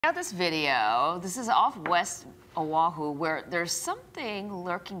Out this video. This is off West Oahu where there's something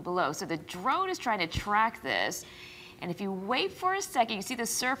lurking below. So the drone is trying to track this. And if you wait for a second, you see the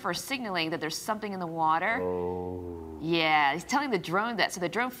surfer signaling that there's something in the water. Oh. Yeah, he's telling the drone that. So the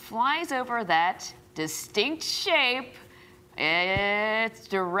drone flies over that distinct shape. It's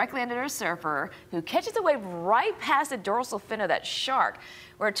directly under a surfer who catches the wave right past the dorsal fin of that shark.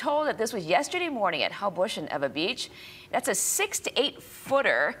 We're told that this was yesterday morning at Bush and Eva Beach. That's a 6 to 8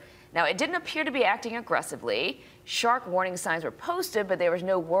 footer. Now, it didn't appear to be acting aggressively. Shark warning signs were posted, but there was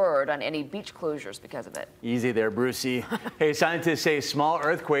no word on any beach closures because of it. Easy there, Brucey. Hey, scientists say small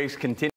earthquakes continue.